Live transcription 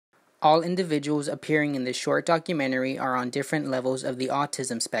All individuals appearing in this short documentary are on different levels of the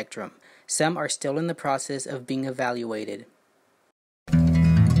autism spectrum. Some are still in the process of being evaluated.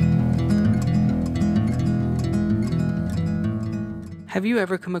 Have you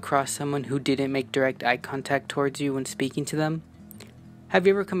ever come across someone who didn't make direct eye contact towards you when speaking to them? Have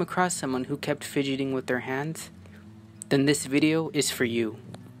you ever come across someone who kept fidgeting with their hands? Then this video is for you.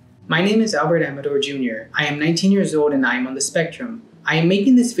 My name is Amador Jr. I am 19 years old and I am on the spectrum. I am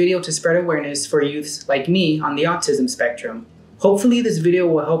making this video to spread awareness for youths like me on the autism spectrum. Hopefully this video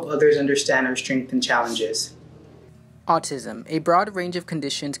will help others understand our strengths and challenges. Autism, a broad range of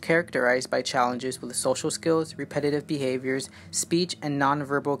conditions characterized by challenges with social skills, repetitive behaviors, speech, and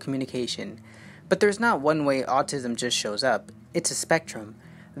nonverbal communication. But there's not one way autism just shows up. It's a spectrum.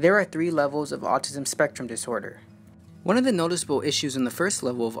 There are 3 levels of autism spectrum disorder. One of the noticeable issues in the first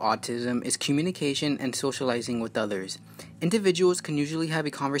level of autism is communication and socializing with others. Individuals can usually have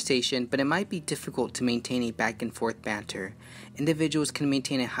a conversation, but it might be difficult to maintain a back and forth banter. Individuals can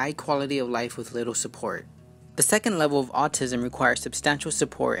maintain a high quality of life with little support. The second level of autism requires substantial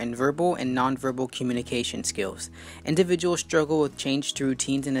support in verbal and nonverbal communication skills. Individuals struggle with change to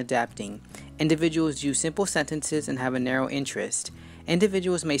routines and adapting. Individuals use simple sentences and have a narrow interest.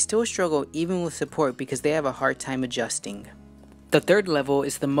 Individuals may still struggle even with support because they have a hard time adjusting. The third level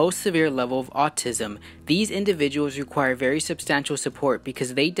is the most severe level of autism. These individuals require very substantial support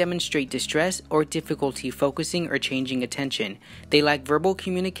because they demonstrate distress or difficulty focusing or changing attention. They lack verbal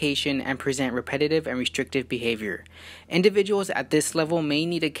communication and present repetitive and restrictive behavior. Individuals at this level may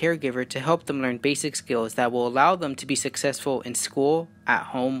need a caregiver to help them learn basic skills that will allow them to be successful in school, at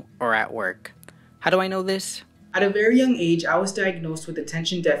home, or at work. How do I know this? At a very young age, I was diagnosed with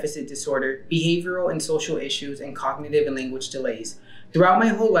attention deficit disorder, behavioral and social issues, and cognitive and language delays. Throughout my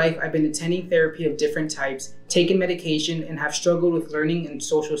whole life, I've been attending therapy of different types, taken medication, and have struggled with learning and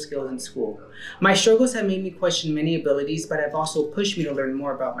social skills in school. My struggles have made me question many abilities, but have also pushed me to learn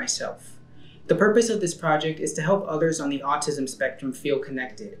more about myself. The purpose of this project is to help others on the autism spectrum feel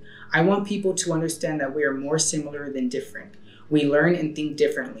connected. I want people to understand that we are more similar than different. We learn and think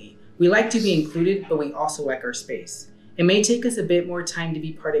differently. We like to be included, but we also like our space. It may take us a bit more time to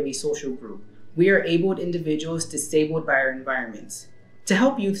be part of a social group. We are abled individuals disabled by our environments. To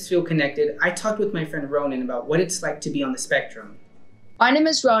help youths feel connected, I talked with my friend Ronan about what it's like to be on the spectrum. My name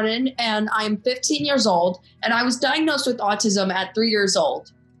is Ronan, and I am 15 years old, and I was diagnosed with autism at 3 years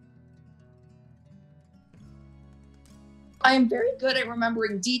old. I am very good at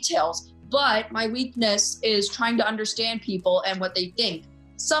remembering details, but my weakness is trying to understand people and what they think.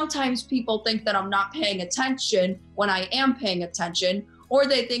 Sometimes people think that I'm not paying attention when I am paying attention, or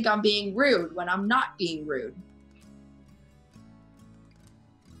they think I'm being rude when I'm not being rude.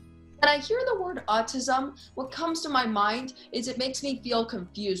 When I hear the word autism, what comes to my mind is it makes me feel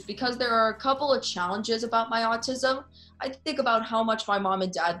confused because there are a couple of challenges about my autism. I think about how much my mom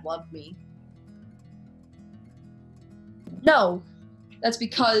and dad love me. No, that's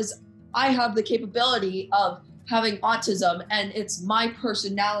because I have the capability of having autism, and it's my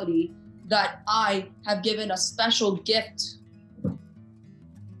personality that I have given a special gift.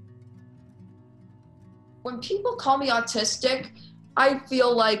 When people call me autistic, I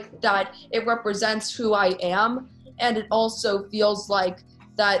feel like that it represents who I am, and it also feels like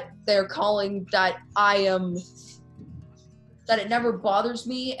that they're calling that that it never bothers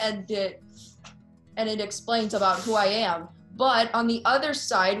me, and it explains about who I am. But on the other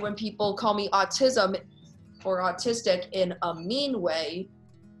side, when people call me autism or autistic in a mean way,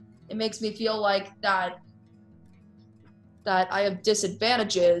 it makes me feel like that I have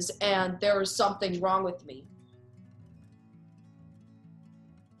disadvantages and there is something wrong with me.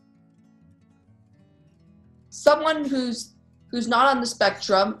 Someone who's not on the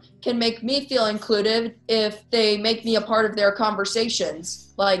spectrum can make me feel included if they make me a part of their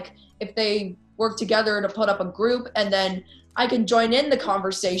conversations. Like if they work together to put up a group, and then I can join in the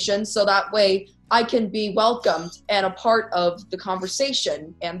conversation so that way I can be welcomed and a part of the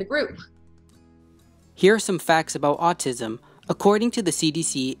conversation and the group. Here are some facts about autism. According to the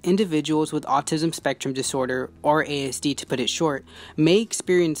CDC, individuals with autism spectrum disorder, or ASD to put it short, may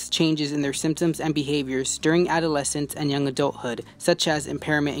experience changes in their symptoms and behaviors during adolescence and young adulthood, such as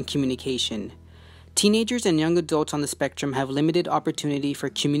impairment in communication. Teenagers and young adults on the spectrum have limited opportunity for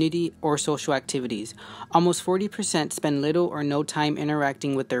community or social activities. Almost 40% spend little or no time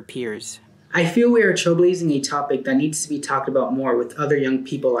interacting with their peers. I feel we are trailblazing a topic that needs to be talked about more with other young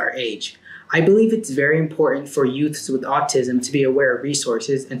people our age. I believe it's very important for youths with autism to be aware of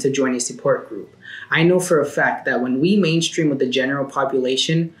resources and to join a support group. I know for a fact that when we mainstream with the general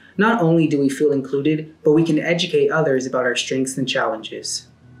population, not only do we feel included, but we can educate others about our strengths and challenges.